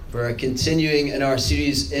We're continuing in our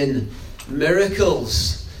series in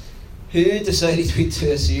miracles. Who decided we'd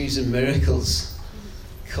do a series in miracles?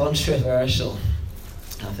 Controversial.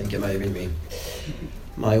 I think it might have been me.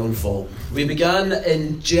 My own fault. We began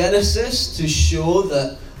in Genesis to show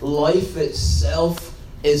that life itself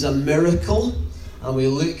is a miracle. And we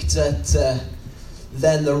looked at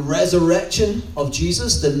then the resurrection of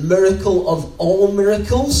Jesus, the miracle of all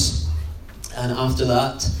miracles. And after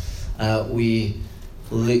that, we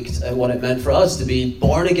looked at what it meant for us to be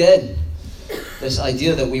born again. This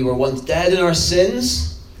idea that we were once dead in our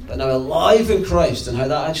sins, but now alive in Christ, and how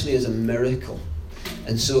that actually is a miracle.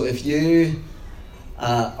 And so if you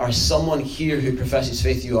are someone here who professes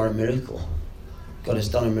faith, you are a miracle. God has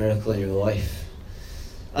done a miracle in your life.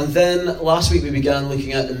 And then last week we began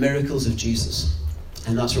looking at the miracles of Jesus.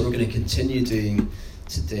 And that's what we're going to continue doing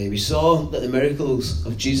today. We saw that the miracles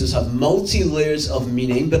of Jesus have multi-layers of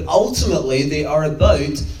meaning, but ultimately they are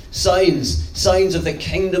about signs of the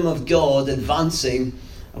kingdom of God advancing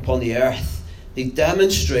upon the earth. They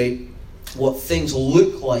demonstrate what things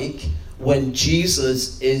look like when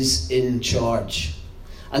Jesus is in charge.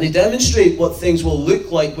 And they demonstrate what things will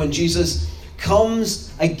look like when Jesus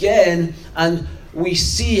comes again and we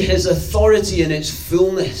see his authority in its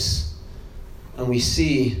fullness. And we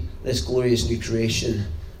see this glorious new creation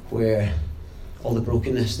where all the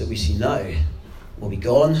brokenness that we see now will be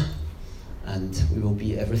gone, and we will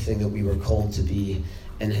be everything that we were called to be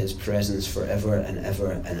in his presence forever and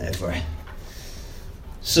ever and ever.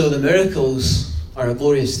 So the miracles are a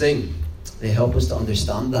glorious thing. They help us to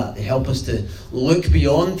understand that. They help us to look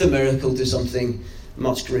beyond the miracle to something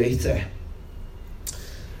much greater.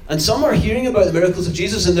 And some are hearing about the miracles of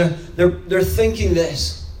Jesus and they're thinking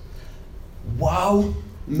this: wow,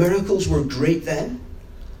 miracles were great then,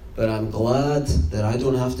 but I'm glad that I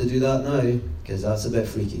don't have to do that now, because that's a bit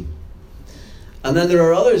freaky. And then there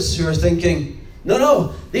are others who are thinking,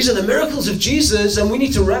 no, these are the miracles of Jesus and we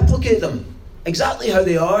need to replicate them exactly how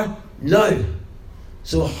they are now.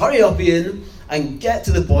 So hurry up, Ian, and get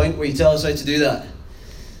to the point where you tell us how to do that.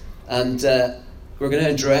 And we're going to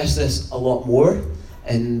address this a lot more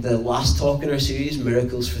in the last talk in our series,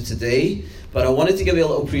 Miracles for Today. But I wanted to give you a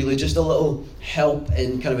little prelude, just a little help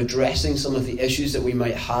in kind of addressing some of the issues that we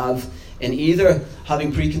might have in either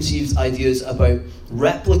having preconceived ideas about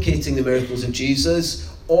replicating the miracles of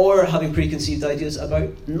Jesus, or having preconceived ideas about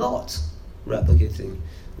not replicating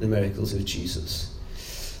the miracles of Jesus.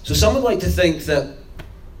 So some would like to think that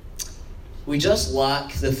we just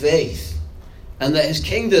lack the faith, and that his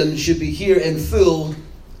kingdom should be here in full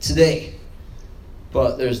today.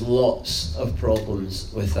 But there's lots of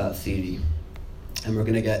problems with that theory. And we're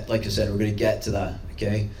going to get, like I said, we're going to get to that,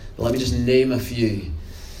 okay? But let me just name a few.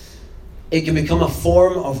 It can become a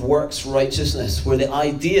form of works righteousness, where the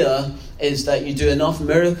idea is that you do enough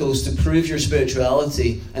miracles to prove your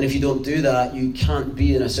spirituality, and if you don't do that, you can't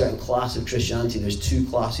be in a certain class of Christianity. There's two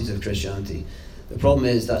classes of Christianity. The problem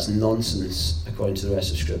is that's nonsense, according to the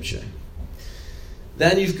rest of Scripture.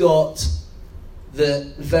 Then you've got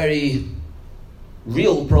the very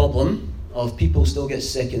real problem of people still get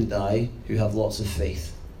sick and die who have lots of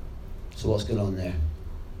faith. So what's going on there?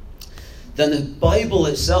 Then the Bible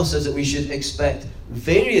itself says that we should expect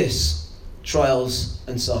various trials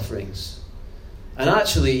and sufferings, and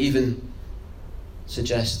actually even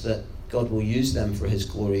suggests that God will use them for his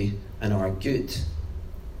glory and our good.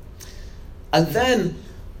 And then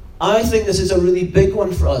I think this is a really big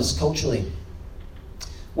one for us culturally.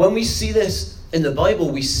 When we see this in the Bible,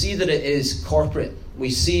 we see that it is corporate. We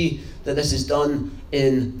see that this is done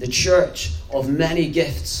in the church of many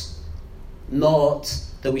gifts, not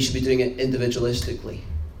that we should be doing it individualistically.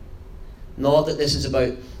 Not that this is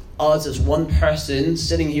about us as one person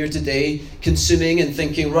sitting here today, consuming and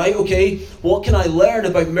thinking, right, okay, what can I learn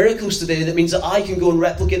about miracles today that means that I can go and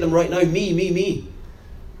replicate them right now, me.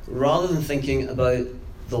 Rather than thinking about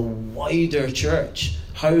the wider church.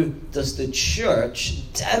 How does the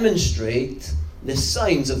church demonstrate the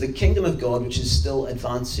signs of the kingdom of God, which is still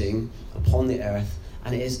advancing upon the earth?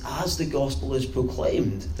 And it is as the gospel is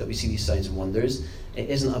proclaimed that we see these signs and wonders. It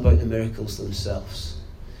isn't about the miracles themselves.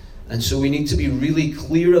 And so we need to be really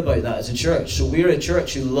clear about that as a church. So we're a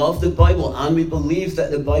church who love the Bible, and we believe that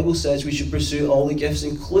the Bible says we should pursue all the gifts,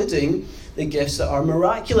 including the gifts that are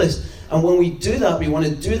miraculous. And when we do that, we want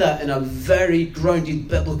to do that in a very grounded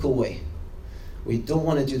biblical way. We don't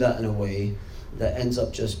want to do that in a way that ends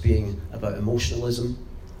up just being about emotionalism,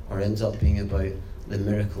 or ends up being about the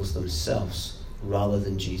miracles themselves, rather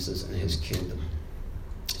than Jesus and his kingdom.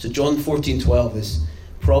 So John 14:12 is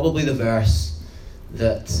probably the verse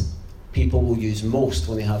that people will use most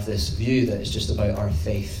when they have this view that it's just about our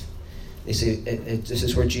faith. They say, this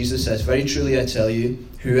is where Jesus says, "Very truly I tell you,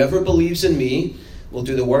 whoever believes in me will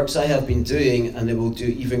do the works I have been doing, and they will do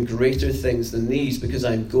even greater things than these, because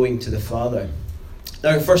I'm going to the Father."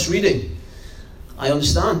 Now, at first reading, I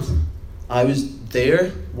understand. I was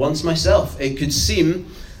there once myself. It could seem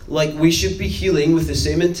like we should be healing with the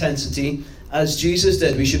same intensity as Jesus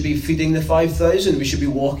did. We should be feeding the 5,000. We should be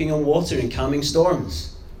walking on water and calming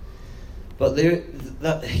storms. But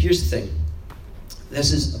here's the thing.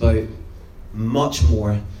 This is about much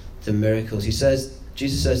more than miracles.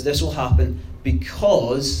 Jesus says this will happen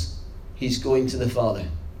because he's going to the Father.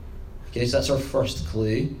 Okay, so that's our first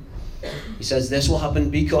clue. He says this will happen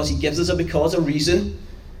because, he gives us a reason.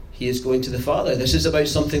 He is going to the Father. This is about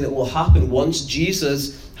something that will happen once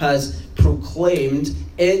Jesus has proclaimed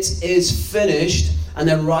it is finished, and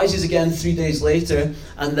then rises again 3 days later,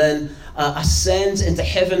 and then ascends into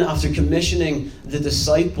heaven after commissioning the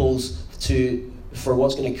disciples for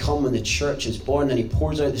what's going to come when the church is born. Then he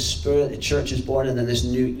pours out the Spirit, the church is born, and then this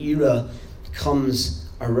new era comes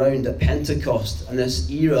around at Pentecost, and this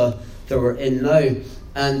era that we're in now.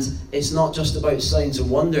 And it's not just about signs and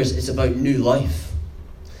wonders, it's about new life.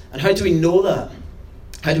 And how do we know that?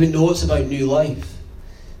 How do we know it's about new life?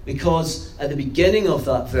 Because at the beginning of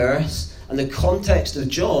that verse, and the context of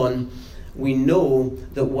John, we know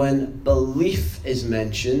that when belief is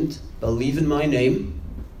mentioned, believe in my name,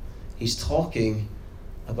 he's talking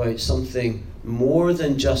about something more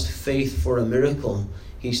than just faith for a miracle.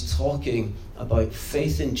 He's talking about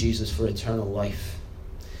faith in Jesus for eternal life.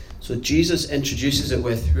 So Jesus introduces it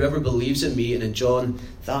with, whoever believes in me, and in John,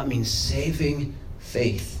 that means saving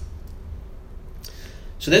faith.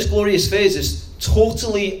 So this glorious phase is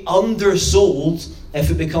totally undersold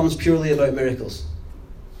if it becomes purely about miracles.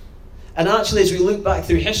 And actually, as we look back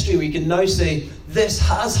through history, we can now say this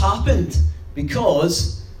has happened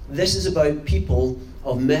because this is about people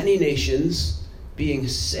of many nations being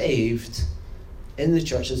saved in the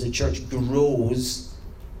church as the church grows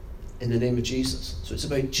in the name of Jesus. So it's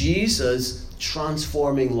about Jesus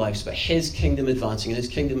transforming lives, about his kingdom advancing, and his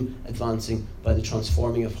kingdom advancing by the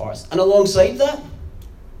transforming of hearts. And alongside that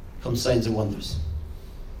comes signs and wonders.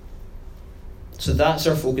 So that's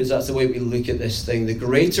our focus, that's the way we look at this thing. The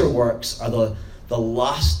greater works are the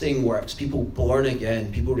lasting works, people born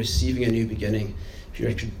again, people receiving a new beginning. If you're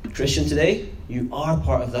a Christian today, you are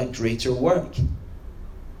part of that greater work.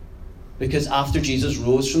 Because after Jesus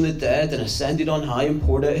rose from the dead and ascended on high and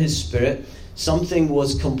poured out his Spirit, something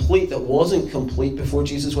was complete that wasn't complete before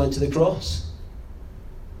Jesus went to the cross.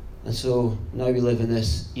 And so now we live in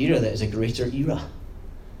this era that is a greater era,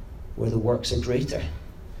 where the works are greater,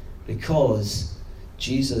 because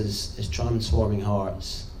Jesus is transforming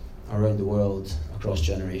hearts around the world, across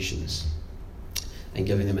generations, and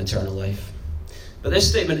giving them eternal life. But this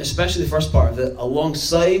statement, especially the first part of it,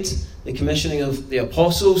 alongside the commissioning of the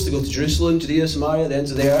apostles to go to Jerusalem, Judea, Samaria, the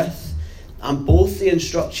ends of the earth, and both the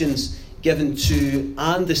instructions given to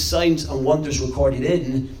and the signs and wonders recorded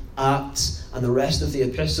in Acts and the rest of the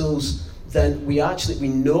epistles, then we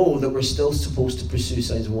know that we're still supposed to pursue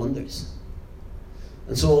signs and wonders.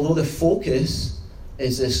 And so although the focus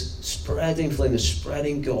is this spreading flame, this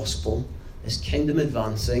spreading gospel, this kingdom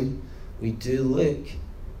advancing, we do look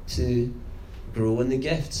to grow in the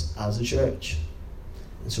gifts as a church.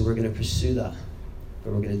 And so we're going to pursue that,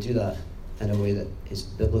 but we're going to do that in a way that is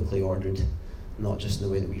biblically ordered, not just in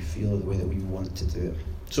the way that we feel or the way that we want to do it.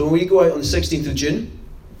 So when we go out on the 16th of June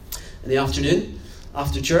in the afternoon,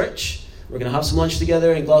 after church, we're going to have some lunch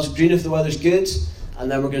together in Glasgow Green if the weather's good, and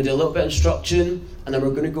then we're going to do a little bit of instruction, and then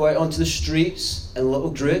we're going to go out onto the streets in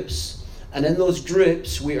little groups. And in those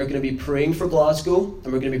groups, we are going to be praying for Glasgow, and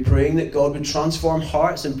we're going to be praying that God would transform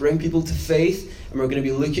hearts and bring people to faith, and we're going to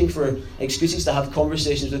be looking for excuses to have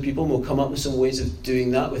conversations with people, and we'll come up with some ways of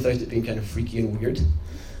doing that without it being kind of freaky and weird.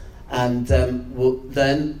 And we'll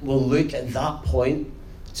look at that point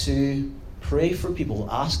to pray for people.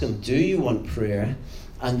 Ask them, do you want prayer?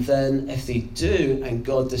 And then if they do, and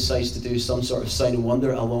God decides to do some sort of sign and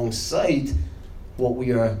wonder alongside what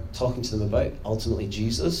we are talking to them about, ultimately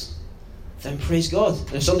Jesus, then praise God.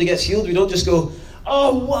 And if somebody gets healed, we don't just go,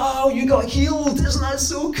 oh wow, you got healed, isn't that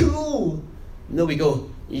so cool? No, we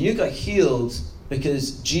go, you got healed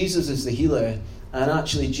because Jesus is the healer, and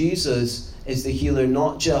actually Jesus is the healer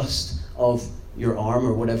not just of your arm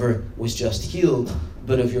or whatever was just healed,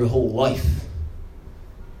 but of your whole life.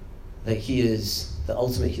 That he is the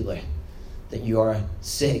ultimate healer, that you are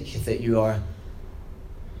sick, that you are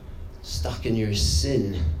stuck in your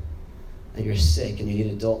sin, and you're sick and you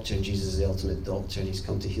need a doctor, and Jesus is the ultimate doctor, and he's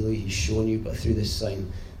come to heal you. He's shown you, but through this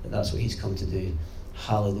sign, that that's what he's come to do.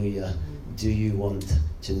 Hallelujah. Do you want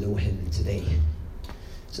to know him today?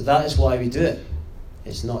 So that is why we do it.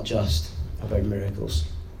 It's not just about miracles.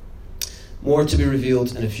 More to be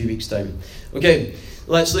revealed in a few weeks' time. Okay,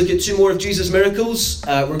 let's look at two more of Jesus' miracles.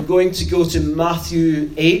 We're going to go to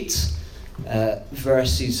Matthew 8,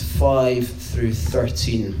 verses 5 through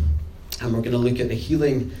 13. And we're going to look at the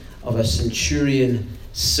healing of a centurion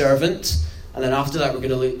servant. And then after that, we're going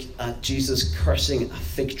to look at Jesus cursing a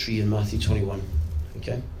fig tree in Matthew 21.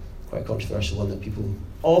 Okay? Quite a controversial one that people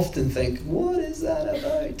often think, what is that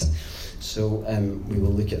about? So we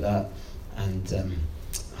will look at that and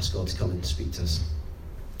ask God to come and speak to us.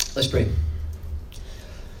 Let's pray.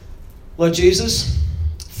 Lord Jesus,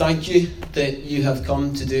 thank you that you have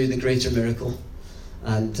come to do the greater miracle,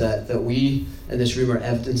 and that we in this room are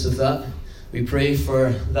evidence of that. We pray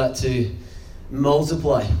for that to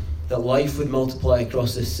multiply, that life would multiply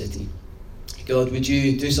across this city. God, would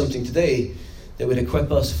you do something today that would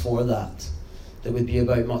equip us for that would be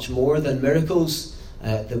about much more than miracles,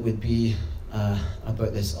 that would be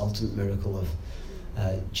about this ultimate miracle of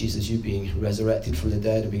Jesus, you being resurrected from the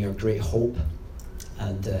dead and being our great hope,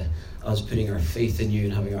 and us putting our faith in you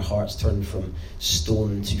and having our hearts turned from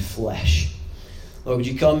stone to flesh. Lord, would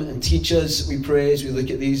you come and teach us, we pray, as we look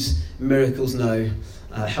at these miracles now.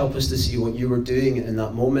 Help us to see what you were doing in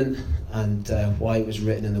that moment and why it was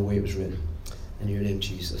written in the way it was written. In your name,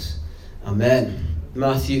 Jesus. Amen.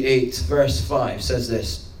 Matthew 8, verse 5 says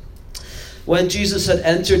this. When Jesus had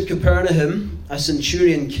entered Capernaum, a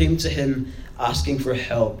centurion came to him asking for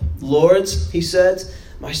help. Lord, he said,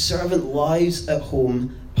 my servant lies at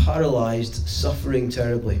home, paralyzed, suffering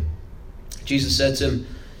terribly. Jesus said to him,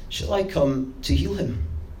 shall I come to heal him?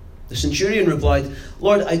 The centurion replied,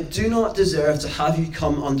 Lord, I do not deserve to have you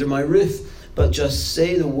come under my roof, but just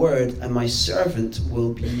say the word and my servant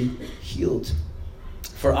will be healed.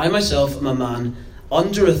 For I myself am a man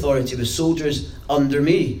under authority with soldiers under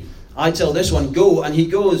me. I tell this one, go, and he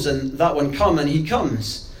goes, and that one, come, and he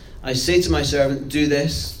comes. I say to my servant, do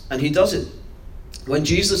this, and he does it. When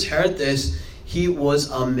Jesus heard this, he was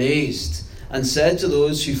amazed and said to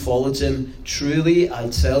those who followed him, truly, I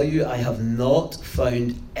tell you, I have not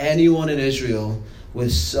found anyone in Israel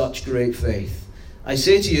with such great faith. I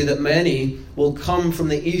say to you that many will come from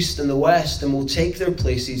the east and the west and will take their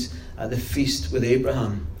places at the feast with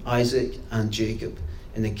Abraham, Isaac, and Jacob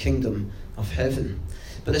in the kingdom of heaven.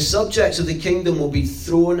 But the subjects of the kingdom will be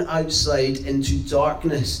thrown outside into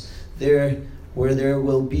darkness, there where there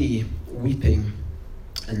will be weeping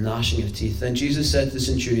and gnashing of teeth. Then Jesus said to the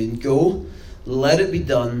centurion, go, let it be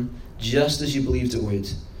done just as you believed it would.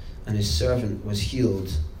 And his servant was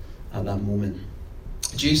healed at that moment.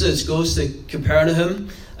 Jesus goes to Capernaum.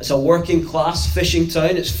 It's a working class fishing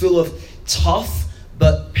town. It's full of tough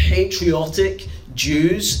but patriotic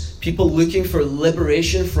Jews, people looking for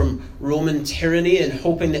liberation from Roman tyranny and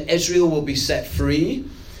hoping that Israel will be set free.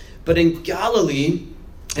 But in Galilee,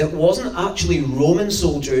 it wasn't actually Roman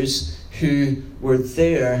soldiers who were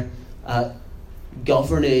there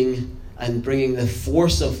governing and bringing the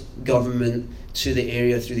force of government to the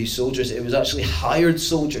area through these soldiers. It was actually hired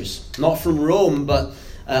soldiers, not from Rome, but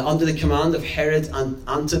under the command of Herod and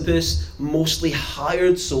Antipas, mostly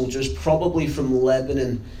hired soldiers, probably from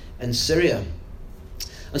Lebanon and Syria.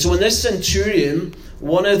 And so when this centurion,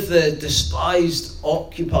 one of the despised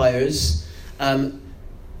occupiers,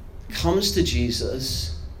 comes to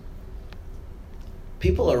Jesus,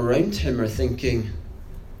 people around him are thinking,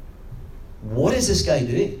 what is this guy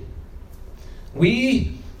doing?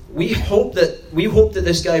 We hope that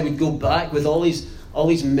this guy would go back with all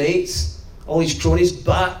his mates, all his cronies,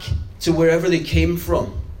 back to wherever they came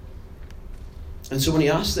from. And so when he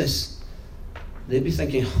asks this, they'd be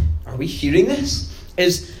thinking, are we hearing this?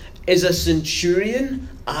 Is a centurion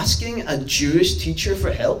asking a Jewish teacher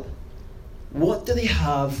for help? What do they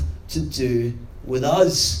have to do with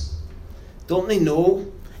us? Don't they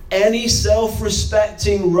know? Any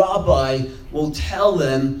self-respecting rabbi will tell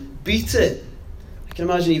them, beat it. I can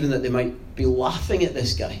imagine even that they might be laughing at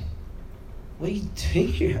this guy. What are you doing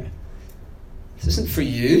here? This isn't for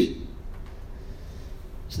you.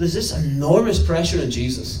 So there's this enormous pressure on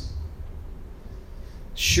Jesus.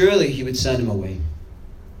 Surely he would send him away.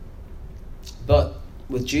 But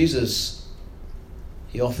with Jesus,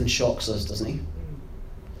 he often shocks us, doesn't he?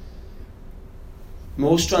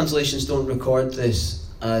 Most translations don't record this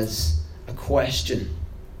as a question.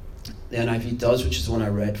 The NIV does, which is the one I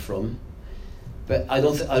read from. But I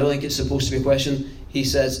don't think it's supposed to be a question. He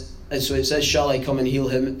says, so it says, shall I come and heal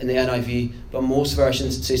him in the NIV, but most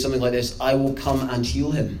versions say something like this, I will come and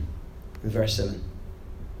heal him, in verse 7.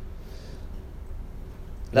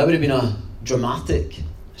 That would have been a dramatic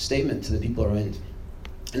statement to the people around.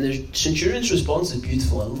 And the centurion's response is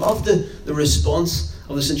beautiful. I love the response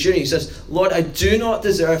of the centurion. He says, Lord, I do not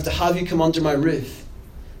deserve to have you come under my roof,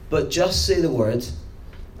 but just say the word,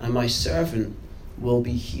 and my servant will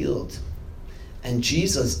be healed. And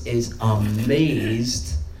Jesus is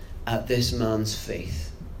amazed at this man's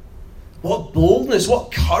faith. What boldness,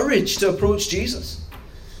 what courage to approach Jesus.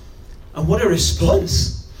 And what a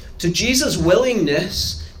response to Jesus'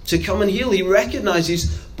 willingness to come and heal. He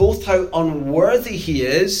recognizes both how unworthy he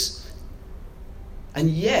is, and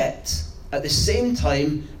yet, at the same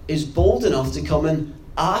time, is bold enough to come and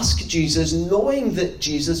ask Jesus, knowing that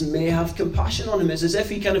Jesus may have compassion on him. It's as if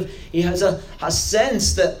he has a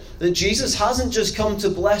sense that Jesus hasn't just come to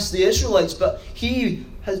bless the Israelites, but he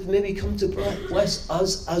has maybe come to bless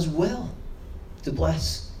us as well, to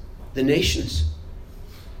bless the nations.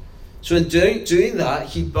 So in doing that,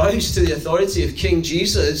 he bows to the authority of King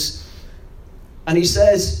Jesus, and he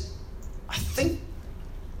says, I think,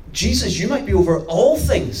 Jesus, you might be over all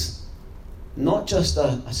things, not just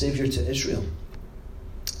a saviour to Israel.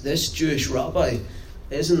 This Jewish rabbi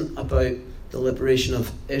isn't about the liberation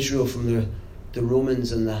of Israel from the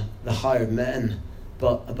Romans and the hired men,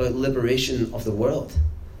 but about liberation of the world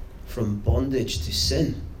from bondage to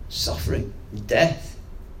sin, suffering, death.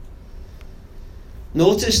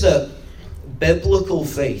 Notice that biblical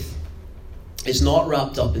faith is not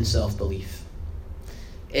wrapped up in self-belief.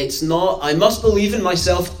 It's not, I must believe in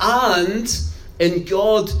myself and in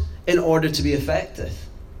God in order to be effective.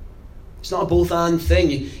 It's not a both and thing.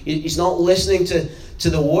 He's not listening to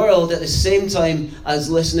the world at the same time as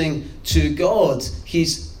listening to God.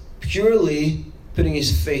 He's purely putting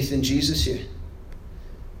his faith in Jesus here.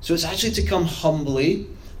 So it's actually to come humbly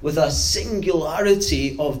with a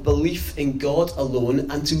singularity of belief in God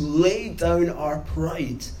alone and to lay down our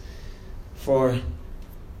pride. For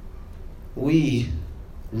we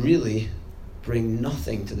really bring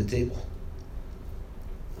nothing to the table.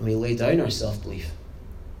 And we lay down our self-belief.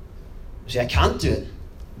 We say, I can't do it,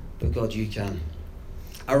 but God, you can.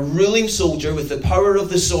 A ruling soldier with the power of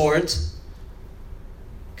the sword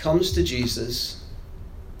comes to Jesus,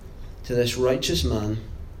 to this righteous man,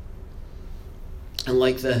 and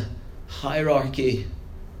like the hierarchy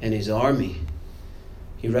in his army,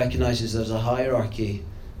 he recognizes there's a hierarchy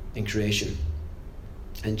in creation.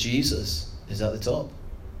 And Jesus is at the top.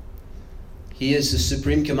 He is the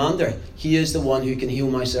supreme commander. He is the one who can heal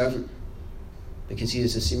my servant, because he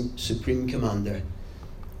is the supreme commander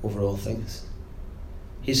over all things.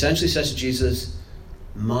 He essentially says to Jesus,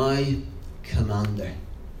 my commander.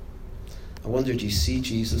 I wonder, do you see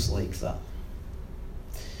Jesus like that?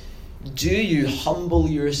 Do you humble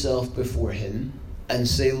yourself before him and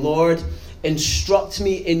say, Lord, instruct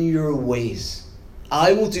me in your ways.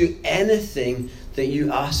 I will do anything that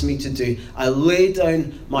you ask me to do. I lay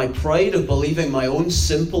down my pride of believing my own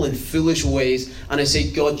simple and foolish ways, and I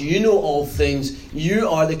say, God, you know all things. You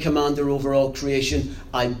are the commander over all creation.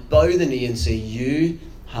 I bow the knee and say, you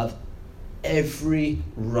have every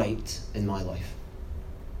right in my life.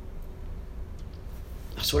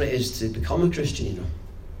 That's what it is to become a Christian, you know.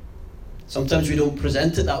 Sometimes we don't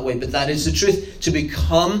present it that way, but that is the truth. To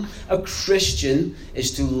become a Christian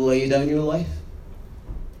is to lay down your life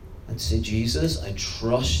and say, Jesus, I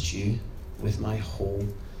trust you with my whole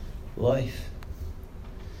life.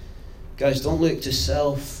 Guys, don't look to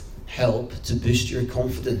self-help to boost your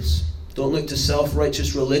confidence. Don't look to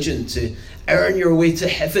self-righteous religion to earn your way to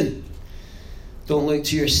heaven. Don't look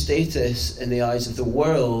to your status in the eyes of the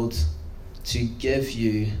world to give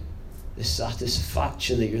you the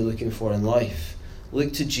satisfaction that you're looking for in life.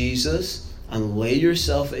 Look to Jesus and lay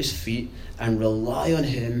yourself at his feet and rely on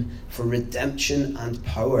him for redemption and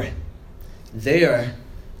power. There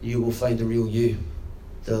you will find the real you,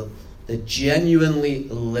 the genuinely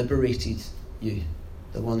liberated you,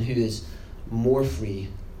 the one who is more free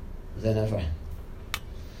than ever.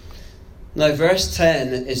 Now verse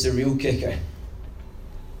 10 is the real kicker.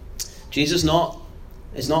 Jesus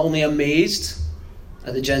is not only amazed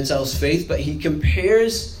at the Gentiles' faith, but he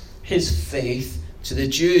compares his faith to the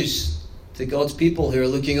Jews, to God's people who are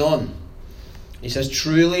looking on. He says,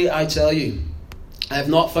 truly I tell you, I have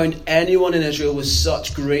not found anyone in Israel with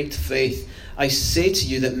such great faith. I say to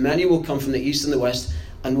you that many will come from the east and the west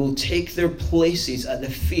and will take their places at the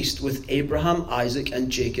feast with Abraham, Isaac,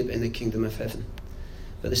 and Jacob in the kingdom of heaven.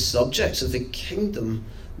 But the subjects of the kingdom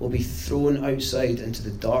will be thrown outside into the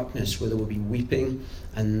darkness, where there will be weeping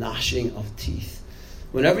and gnashing of teeth.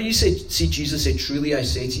 Whenever you see Jesus say, truly I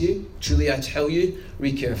say to you, truly I tell you,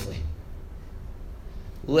 read carefully.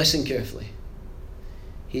 Listen carefully.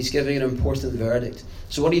 He's giving an important verdict.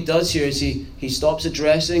 So what he does here is he stops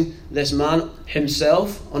addressing this man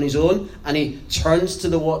himself on his own, and he turns to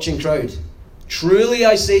the watching crowd. Truly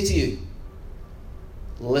I say to you.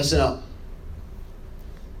 listen up.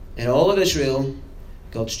 In all of Israel,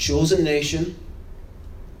 God's chosen nation,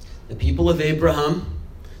 the people of Abraham,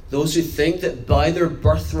 those who think that by their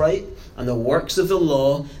birthright and the works of the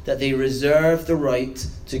law that they reserve the right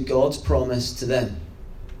to God's promise to them.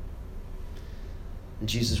 And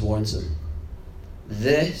Jesus warns them.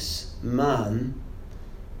 This man,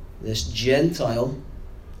 this Gentile,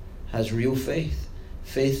 has real faith.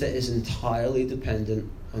 Faith that is entirely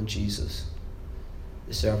dependent on Jesus,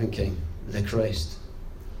 the servant king, the Christ.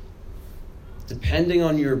 Depending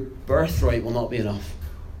on your birthright will not be enough.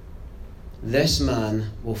 This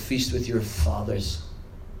man will feast with your fathers.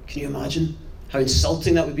 Can you imagine how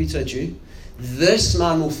insulting that would be to a Jew? This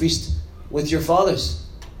man will feast with your fathers.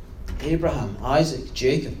 Abraham, Isaac,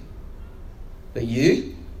 Jacob. But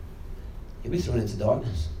you'll be thrown into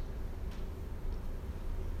darkness.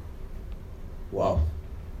 Wow.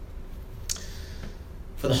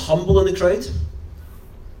 For the humble in the crowd,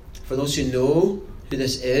 for those who know who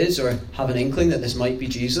this is or have an inkling that this might be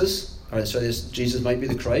Jesus, Jesus might be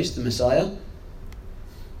the Christ, the Messiah,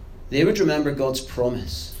 they would remember God's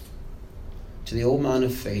promise to the old man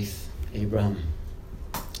of faith, Abraham.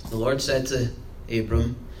 The Lord said to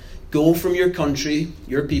Abram, "Go from your country,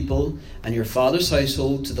 your people, and your father's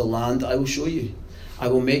household to the land I will show you. I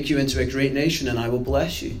will make you into a great nation, and I will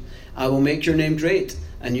bless you. I will make your name great,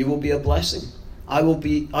 and you will be a blessing. I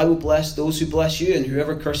will bless those who bless you, and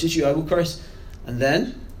whoever curses you, I will curse.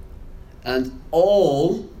 And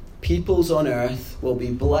all peoples on earth will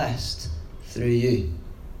be blessed through you."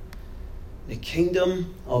 The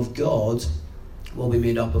kingdom of God will be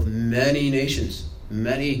made up of many nations,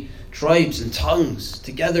 many tribes and tongues,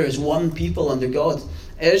 together as one people under God.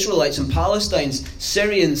 Israelites and Palestinians,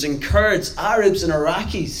 Syrians and Kurds, Arabs and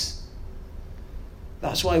Iraqis.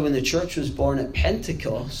 That's why when the church was born at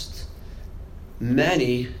Pentecost,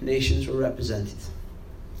 many nations were represented.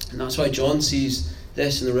 And that's why John sees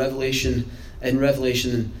this in Revelation,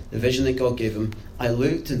 the vision that God gave him. "I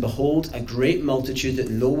looked, and behold, a great multitude that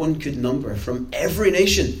no one could number, from every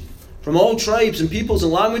nation, from all tribes and peoples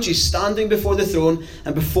and languages, standing before the throne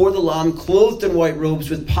and before the Lamb, clothed in white robes,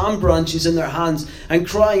 with palm branches in their hands, and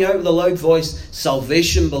crying out with a loud voice,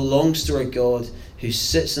 'Salvation belongs to our God, who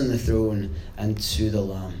sits on the throne, and to the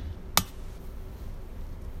Lamb.'"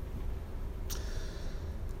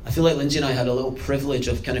 I feel like Lindsay and I had a little privilege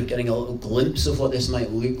of kind of getting a little glimpse of what this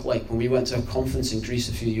might look like when we went to a conference in Greece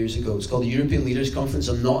a few years ago. It was called the European Leaders Conference.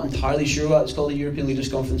 I'm not entirely sure why it was called the European Leaders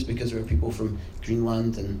Conference, because there were people from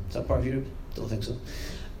Greenland, and is that part of Europe? Don't think so.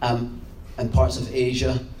 And parts of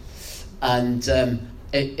Asia. And there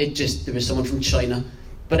was someone from China.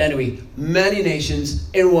 But anyway, many nations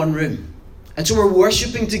in one room. And so we're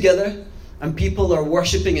worshipping together. And people are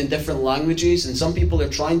worshipping in different languages, and some people are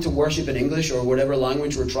trying to worship in English or whatever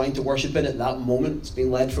language we're trying to worship in at that moment. It's being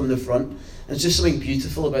led from the front. And it's just something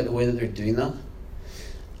beautiful about the way that they're doing that.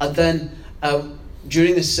 And then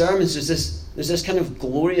during the sermons, there's this kind of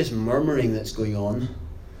glorious murmuring that's going on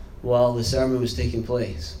while the sermon was taking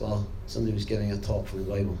place, while somebody was giving a talk from the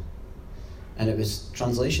Bible. And it was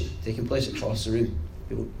translation taking place across the room.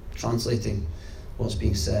 People translating what's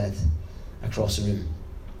being said across the room.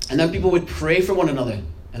 And then people would pray for one another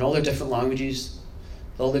in all their different languages,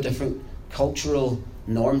 all their different cultural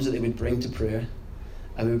norms that they would bring to prayer.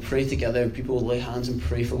 And we would pray together, and people would lay hands and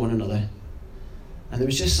pray for one another. And there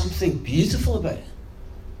was just something beautiful about it.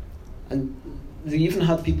 And they even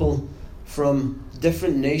had people from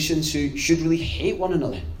different nations who should really hate one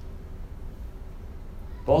another.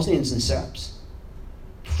 Bosnians and Serbs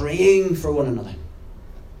praying for one another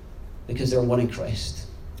because they're one in Christ.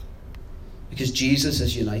 Because Jesus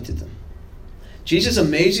has united them. Jesus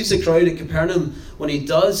amazes the crowd at Capernaum when he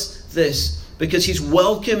does this, because he's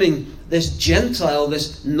welcoming this Gentile,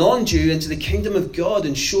 this non-Jew, into the kingdom of God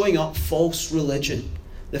and showing up false religion,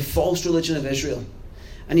 the false religion of Israel.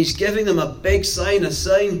 And he's giving them a big sign, a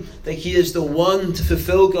sign that he is the one to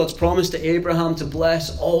fulfill God's promise to Abraham to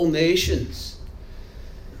bless all nations.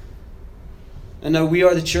 And now we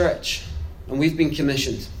are the church, and we've been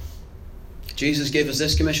commissioned. Jesus gave us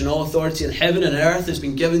this commission: "All authority in heaven and earth has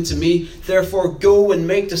been given to me. Therefore go and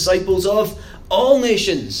make disciples of all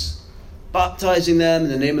nations, baptizing them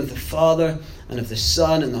in the name of the Father and of the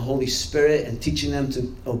Son and the Holy Spirit, and teaching them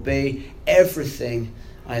to obey everything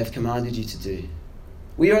I have commanded you to do."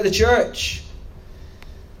 We are the church.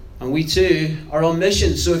 And we too are on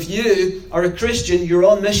mission. So if you are a Christian, you're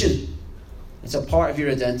on mission. It's a part of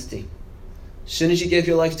your identity. As soon as you gave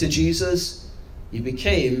your life to Jesus, you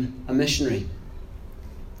became a missionary.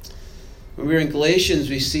 When we're in Galatians,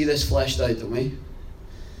 we see this fleshed out, don't we?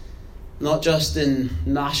 Not just in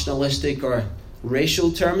nationalistic or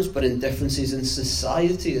racial terms, but in differences in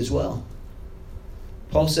society as well.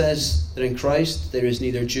 Paul says that in Christ there is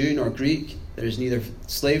neither Jew nor Greek, there is neither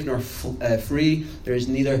slave nor free, there is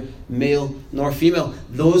neither male nor female.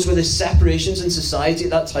 Those were the separations in society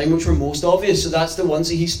at that time which were most obvious, so that's the ones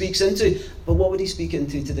that he speaks into. But what would he speak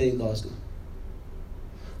into today in Glasgow?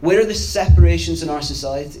 Where are the separations in our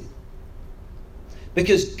society?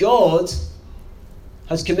 Because God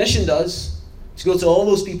has commissioned us to go to all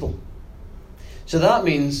those people. So that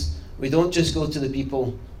means we don't just go to the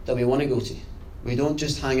people that we want to go to. We don't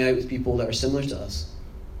just hang out with people that are similar to us.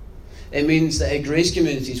 It means that at Grace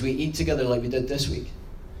Communities we eat together like we did this week.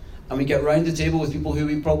 And we get round the table with people who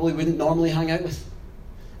we probably wouldn't normally hang out with.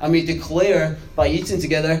 And we declare by eating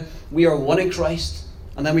together we are one in Christ.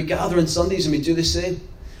 And then we gather on Sundays and we do the same.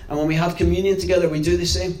 And when we have communion together we do the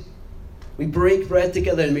same. We break bread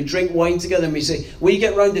together and we drink wine together and we say, we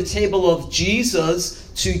get round the table of Jesus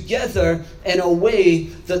together in a way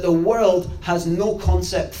that the world has no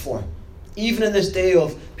concept for. Even in this day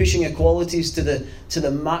of pushing equalities to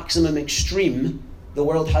the maximum extreme, the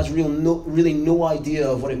world has really no idea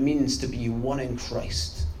of what it means to be one in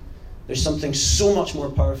Christ. There's something so much more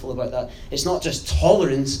powerful about that. It's not just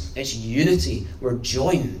tolerance, it's unity. We're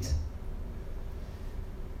joined.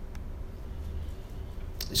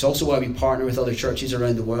 It's also why we partner with other churches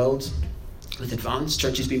around the world. With Advance,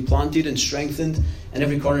 churches being planted and strengthened in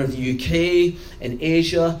every corner of the UK, in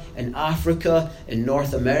Asia, in Africa, in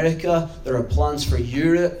North America. There are plans for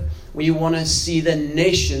Europe. We want to see the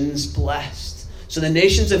nations blessed. So the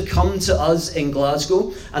nations have come to us in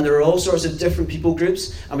Glasgow, and there are all sorts of different people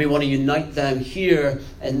groups, and we want to unite them here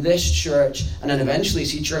in this church, and then eventually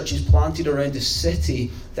see churches planted around the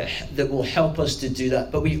city that will help us to do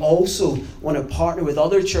that. But we also want to partner with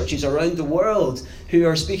other churches around the world who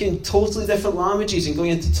are speaking totally different languages and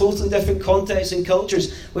going into totally different contexts and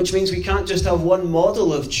cultures, which means we can't just have one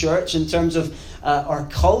model of church in terms of our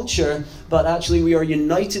culture, but actually we are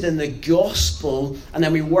united in the gospel, and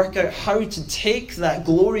then we work out how to take that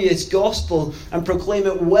glorious gospel and proclaim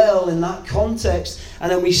it well in that context, and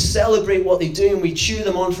then we celebrate what they do and we cheer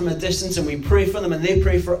them on from a distance and we pray for them and they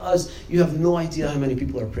pray for us. You have no idea how many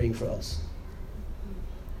people are praying for us.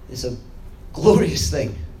 It's a glorious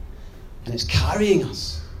thing, and it's carrying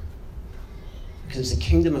us because it's the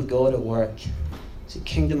kingdom of God at work. It's the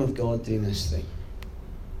kingdom of God doing this thing.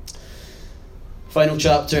 Final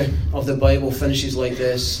chapter of the Bible finishes like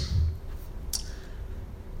this.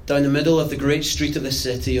 Down the middle of the great street of the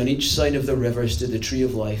city, on each side of the river, stood the tree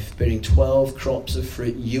of life, bearing 12 crops of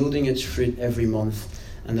fruit, yielding its fruit every month.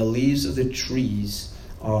 And the leaves of the trees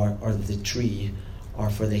are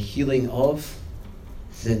for the healing of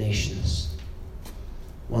the nations.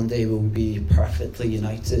 One day we'll be perfectly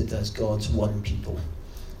united as God's one people.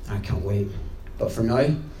 I can't wait. But for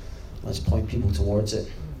now, let's point people towards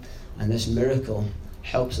it. And this miracle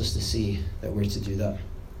helps us to see that we're to do that.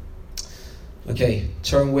 Okay,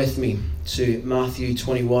 turn with me to Matthew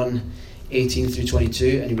 21, 18 through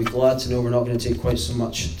 22, and you'll be glad to know we're not going to take quite so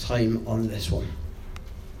much time on this one.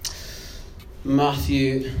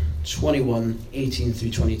 Matthew 21, 18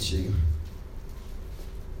 through 22.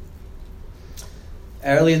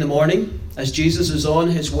 Early in the morning, as Jesus was on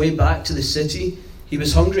his way back to the city, he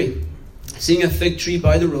was hungry. Seeing a fig tree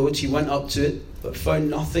by the road, he went up to it, but found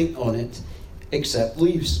nothing on it except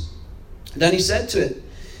leaves. Then he said to it,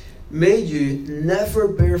 "May you never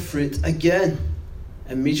bear fruit again."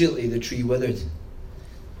 Immediately the tree withered.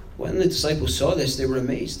 When the disciples saw this, they were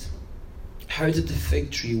amazed. "How did the fig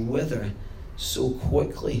tree wither so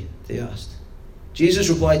quickly?" they asked. Jesus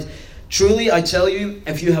replied, "Truly I tell you,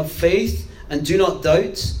 if you have faith and do not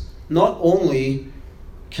doubt, not only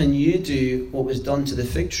can you do what was done to the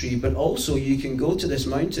fig tree, but also you can go to this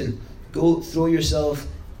mountain, go throw yourself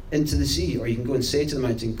into the sea. Or you can go and say to the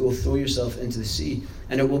mountain, go throw yourself into the sea,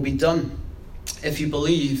 and it will be done. If you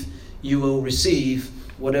believe, you will receive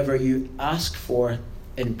whatever you ask for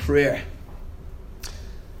in prayer."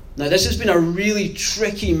 Now, this has been a really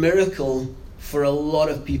tricky miracle for a lot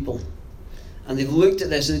of people. And they've looked at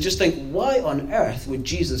this and they just think, why on earth would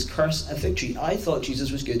Jesus curse a fig tree? I thought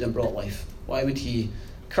Jesus was good and brought life. Why would he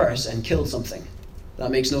curse and kill something?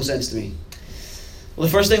 That makes no sense to me. Well,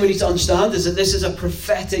 the first thing we need to understand is that this is a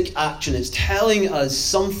prophetic action. It's telling us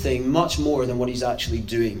something much more than what he's actually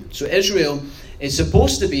doing. So Israel is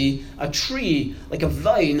supposed to be a tree, like a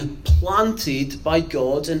vine, planted by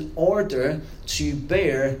God in order to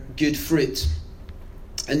bear good fruit.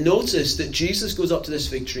 And notice that Jesus goes up to this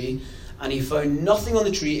fig tree and he found nothing on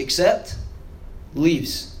the tree except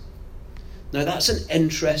leaves. Now that's an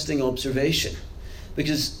interesting observation,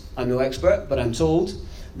 because I'm no expert, but I'm told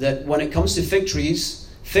that when it comes to fig trees,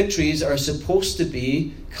 fig trees are supposed to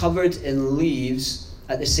be covered in leaves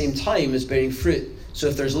at the same time as bearing fruit. So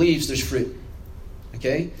if there's leaves, there's fruit.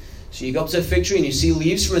 Okay? So you go up to a fig tree and you see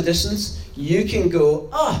leaves from a distance, you can go,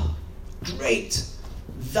 great,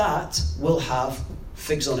 that will have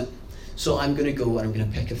figs on it. So I'm going to go and I'm going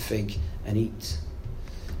to pick a fig and eat.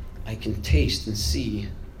 I can taste and see.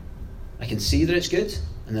 I can see that it's good,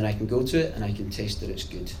 and then I can go to it and I can taste that it's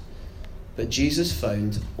good. But Jesus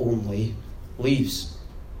found only leaves.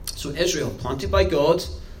 So Israel, planted by God,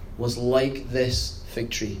 was like this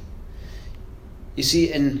fig tree. You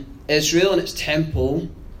see, in Israel and its temple,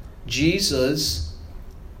 Jesus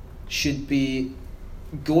should be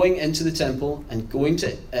going into the temple and going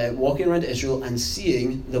to walking around Israel and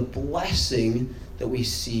seeing the blessing that we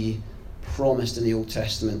see promised in the Old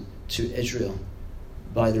Testament to Israel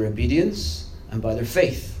by their obedience and by their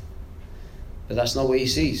faith. But that's not what he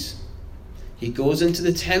sees. He goes into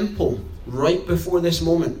the temple right before this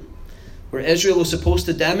moment, where Israel was supposed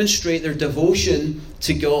to demonstrate their devotion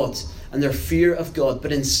to God and their fear of God.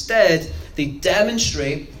 But instead, they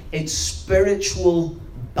demonstrate its spiritual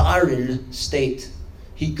barren state.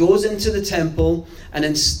 He goes into the temple, and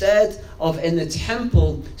instead of in the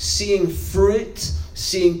temple seeing fruit,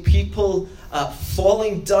 seeing people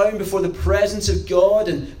falling down before the presence of God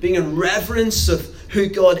and being in reverence of who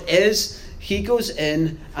God is, he goes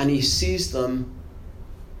in and he sees them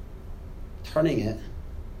turning it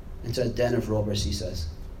into a den of robbers, he says.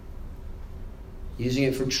 Using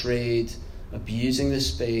it for trade, abusing the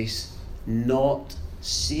space, not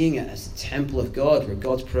seeing it as the temple of God where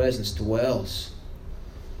God's presence dwells.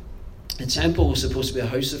 The temple was supposed to be a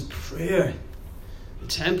house of prayer. The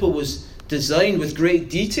temple was designed with great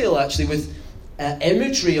detail, actually, with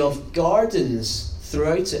imagery of gardens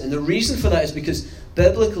throughout it. And the reason for that is because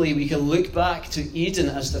biblically we can look back to Eden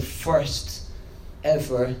as the first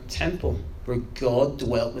ever temple where God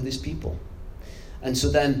dwelt with his people. And so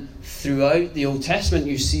then throughout the Old Testament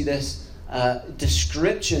you see this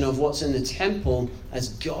description of what's in the temple as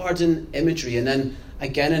garden imagery. And then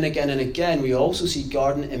again and again and again we also see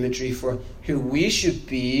garden imagery for who we should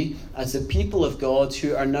be as the people of God,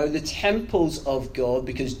 who are now the temples of God,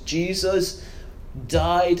 because Jesus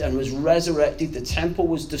died and was resurrected. The temple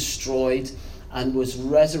was destroyed and was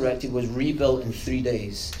resurrected, was rebuilt in 3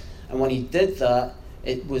 days. And when he did that,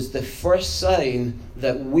 it was the first sign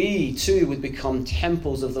that we too would become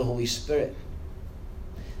temples of the Holy Spirit.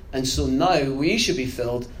 And so now we should be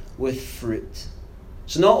filled with fruit.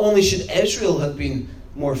 So not only should Israel have been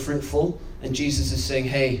more fruitful, and Jesus is saying,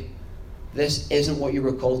 hey, this isn't what you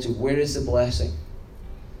were called to. Where is the blessing?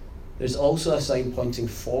 There's also a sign pointing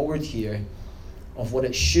forward here of what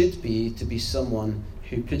it should be to be someone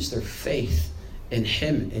who puts their faith in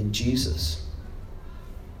him, in Jesus.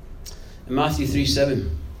 In Matthew 3:7,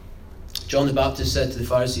 John the Baptist said to the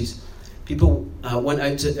Pharisees, people went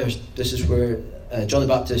out to, this is where John the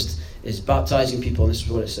Baptist is baptizing people, and this is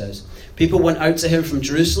what it says. People went out to him from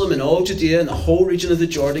Jerusalem and all Judea and the whole region of the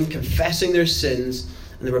Jordan, confessing their sins,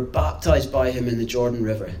 and they were baptized by him in the Jordan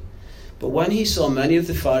River. But when he saw many of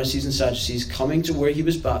the Pharisees and Sadducees coming to where he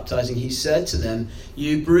was baptizing, he said to them,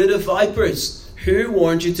 "You brood of vipers, who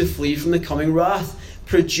warned you to flee from the coming wrath?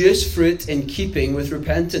 Produce fruit in keeping with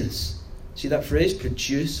repentance." See that phrase?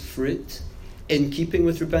 Produce fruit in keeping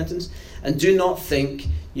with repentance. "And do not think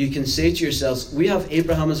you can say to yourselves, 'We have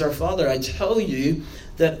Abraham as our father.' I tell you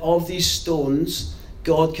that of these stones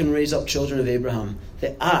God can raise up children of Abraham.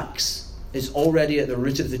 The axe is already at the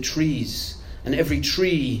root of the trees, and every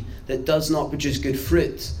tree that does not produce good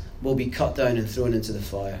fruit will be cut down and thrown into the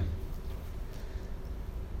fire."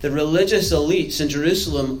 The religious elites in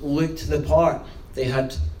Jerusalem looked the part. They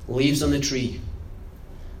had leaves on the tree,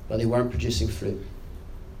 but they weren't producing fruit.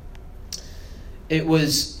 It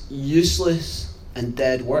was useless and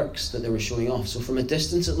dead works that they were showing off. So from a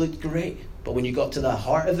distance it looked great, but when you got to the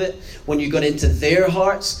heart of it, when you got into their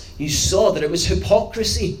hearts, you saw that it was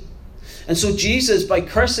hypocrisy. And so Jesus, by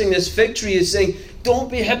cursing this fig tree, is saying,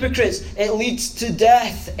 don't be hypocrites. It leads to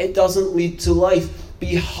death. It doesn't lead to life.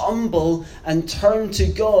 Be humble and turn to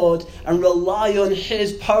God and rely on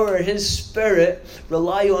his power, his Spirit.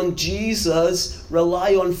 Rely on Jesus.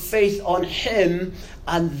 Rely on faith on him.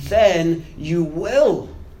 And then you will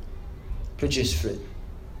produce fruit.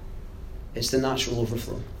 It's the natural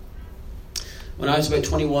overflow. When I was about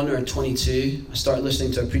 21 or 22, I started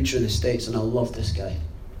listening to a preacher in the States, and I loved this guy.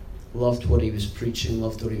 Loved what he was preaching,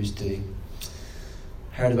 loved what he was doing.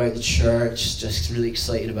 Heard about the church, just really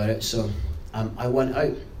excited about it. So I went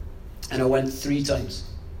out, and I went 3 times.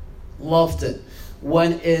 Loved it.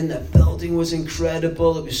 Went in, the building was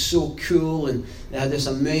incredible, it was so cool, and they had this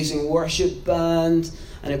amazing worship band,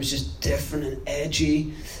 and it was just different and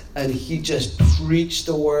edgy, and he just preached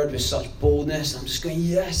the word with such boldness. I'm just going,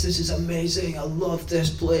 yes, this is amazing, I love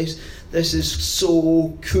this place, this is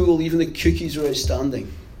so cool, even the cookies were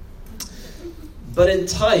outstanding. But in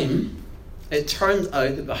time, it turned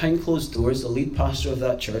out that behind closed doors, the lead pastor of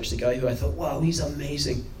that church, the guy who I thought, wow, he's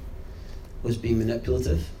amazing, was being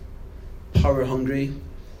manipulative, power hungry,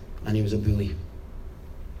 and he was a bully.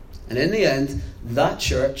 And in the end, that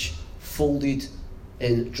church folded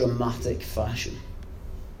in dramatic fashion.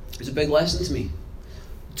 It was a big lesson to me.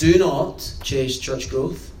 Do not chase church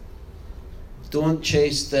growth. Don't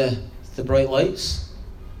chase the bright lights.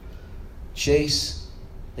 Chase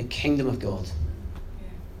the kingdom of God.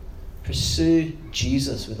 Pursue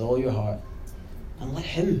Jesus with all your heart and let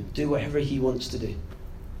him do whatever he wants to do.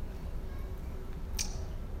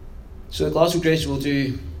 So at Glasgow Grace, we'll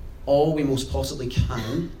do all we most possibly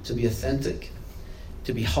can to be authentic,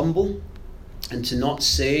 to be humble, and to not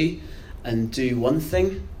say and do one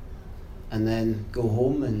thing and then go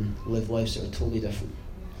home and live lives that are totally different.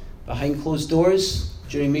 Behind closed doors,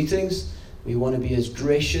 during meetings, we want to be as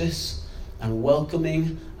gracious and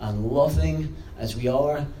welcoming and loving as we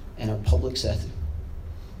are in a public setting.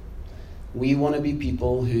 We want to be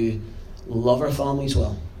people who love our families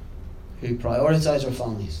well, who prioritize our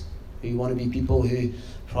families. We want to be people who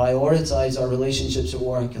prioritize our relationships at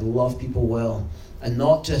work and love people well, and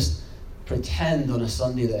not just pretend on a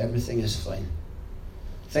Sunday that everything is fine.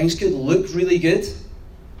 Things could look really good,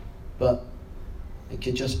 but it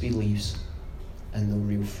could just be leaves and no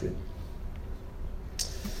real fruit.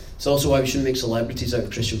 It's also why we shouldn't make celebrities out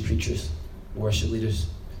of Christian preachers, worship leaders,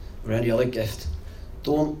 or any other gift.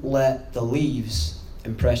 Don't let the leaves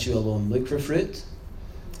impress you alone. Look for fruit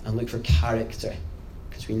and look for character.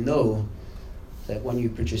 Because we know that when you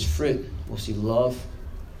produce fruit, we'll see love,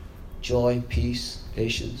 joy, peace,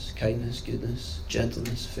 patience, kindness, goodness,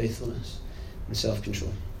 gentleness, faithfulness, and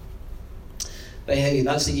self-control. But hey,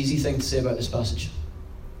 that's the easy thing to say about this passage.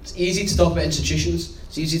 It's easy to talk about institutions.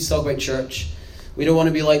 It's easy to talk about church. We don't want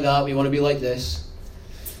to be like that. We want to be like this.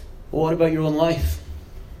 But what about your own life?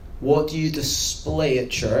 What do you display at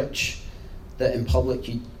church that in public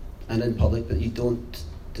but you don't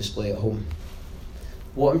display at home?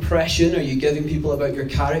 What impression are you giving people about your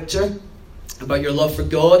character, about your love for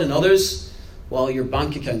God and others, while your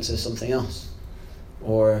bank account says something else?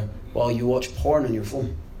 Or while you watch porn on your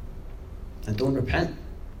phone? And don't repent.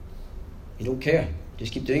 You don't care.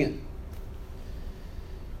 Just keep doing it.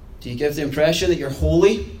 Do you give the impression that you're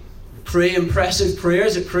holy? Pray impressive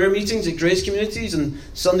prayers at prayer meetings, at grace communities and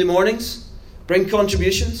Sunday mornings? Bring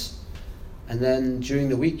contributions? And then during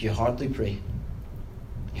the week you hardly pray.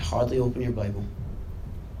 You hardly open your Bible.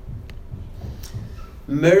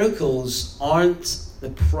 Miracles aren't the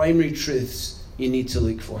primary truths you need to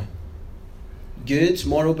look for. Good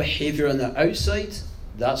moral behaviour on the outside,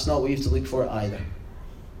 that's not what you have to look for either.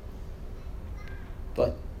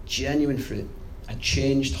 But genuine fruit, a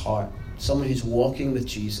changed heart, someone who's walking with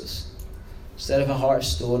Jesus. Instead of a heart of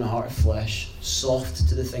stone, a heart of flesh, soft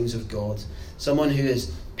to the things of God. Someone who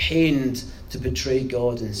is pained to betray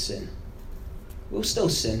God and sin. We'll still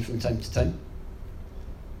sin from time to time.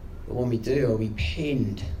 But when we do, are we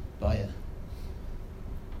pained by it?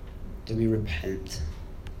 Do we repent?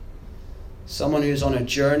 Someone who's on a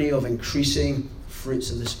journey of increasing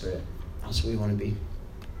fruits of the Spirit. That's what we want to be.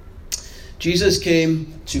 Jesus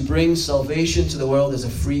came to bring salvation to the world as a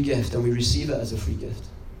free gift, and we receive it as a free gift.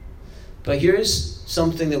 But here's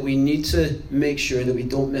something that we need to make sure that we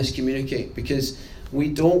don't miscommunicate, because we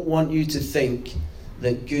don't want you to think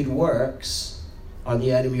that good works are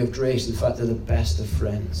the enemy of grace. In fact, they're the best of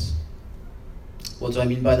friends. What do I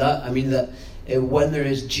mean by that? I mean that when there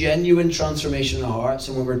is genuine transformation in our hearts,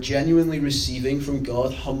 and when we're genuinely receiving from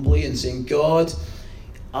God humbly and saying, God,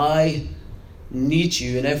 I need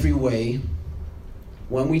you in every way.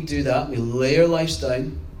 When we do that, we lay our lives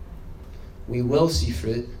down, we will see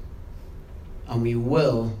fruit, and we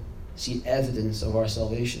will see evidence of our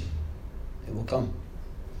salvation. It will come.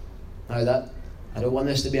 Now I don't want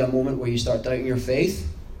this to be a moment where you start doubting your faith.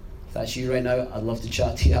 If that's you right now, I'd love to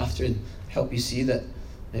chat to you after and help you see that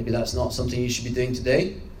maybe that's not something you should be doing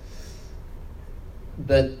today.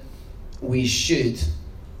 But we should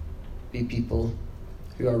be people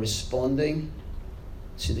who are responding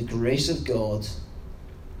to the grace of God,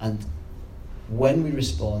 and when we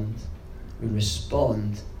respond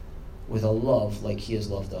with a love like He has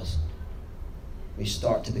loved us. We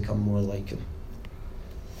start to become more like Him.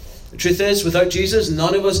 The truth is, without Jesus,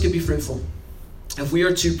 none of us could be fruitful. If we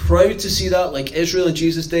are too proud to see that, like Israel in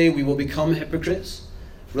Jesus' day, we will become hypocrites,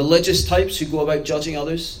 religious types who go about judging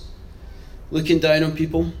others, looking down on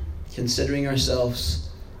people, considering ourselves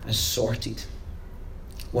as sorted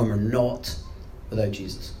when we're not without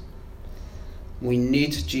Jesus. We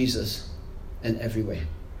need Jesus in every way.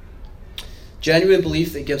 Genuine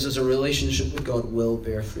belief that gives us a relationship with God will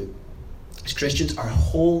bear fruit. As Christians, our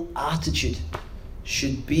whole attitude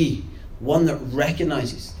should be one that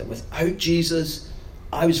recognizes that without Jesus,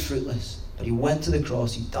 I was fruitless. But he went to the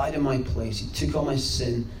cross, he died in my place, he took on my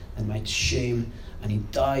sin and my shame, and he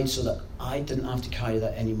died so that I didn't have to carry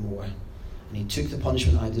that anymore. And he took the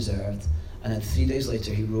punishment I deserved, and then 3 days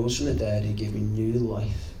later he rose from the dead and he gave me new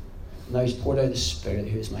life. Now he's poured out the Spirit,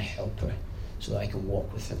 who is my helper, so that I can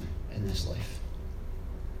walk with him in this life.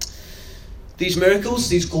 These miracles,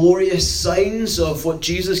 these glorious signs of what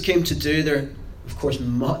Jesus came to do, they're, of course,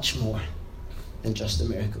 much more than just the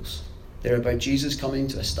miracles. They're about Jesus coming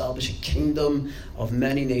to establish a kingdom of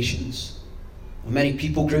many nations, of many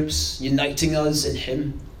people groups, uniting us in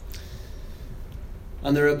him.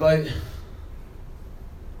 And they're about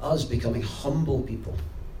us becoming humble people,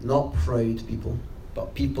 not proud people,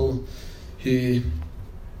 but people who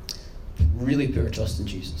really put our trust in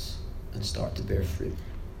Jesus and start to bear fruit.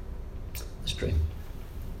 Let's pray.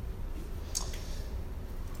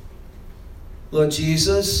 Lord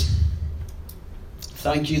Jesus,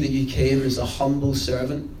 thank you that you came as a humble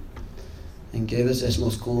servant and gave us this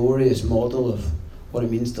most glorious model of what it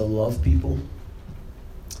means to love people.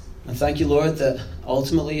 And thank you, Lord, that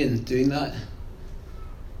ultimately in doing that,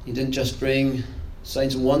 you didn't just bring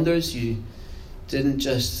signs and wonders, you didn't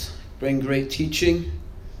just bring great teaching,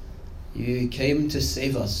 you came to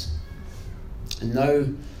save us. And now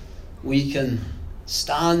we can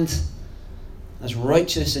stand as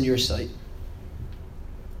righteous in your sight.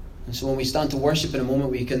 And so when we stand to worship in a moment,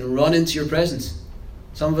 we can run into your presence.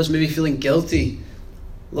 Some of us may be feeling guilty.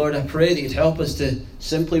 Lord, I pray that you'd help us to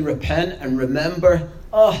simply repent and remember,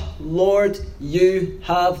 Lord, you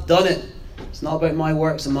have done it. It's not about my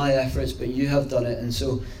works and my efforts, but you have done it. And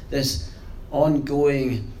so this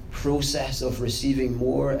ongoing process of receiving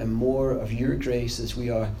more and more of your grace as we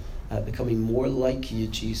are becoming more like you,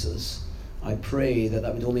 Jesus, I pray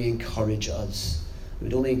that would only encourage us. It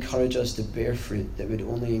would only encourage us to bear fruit. That would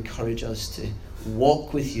only encourage us to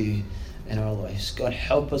walk with you in our lives. God,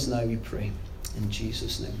 help us now, we pray. In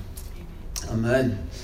Jesus' name. Amen.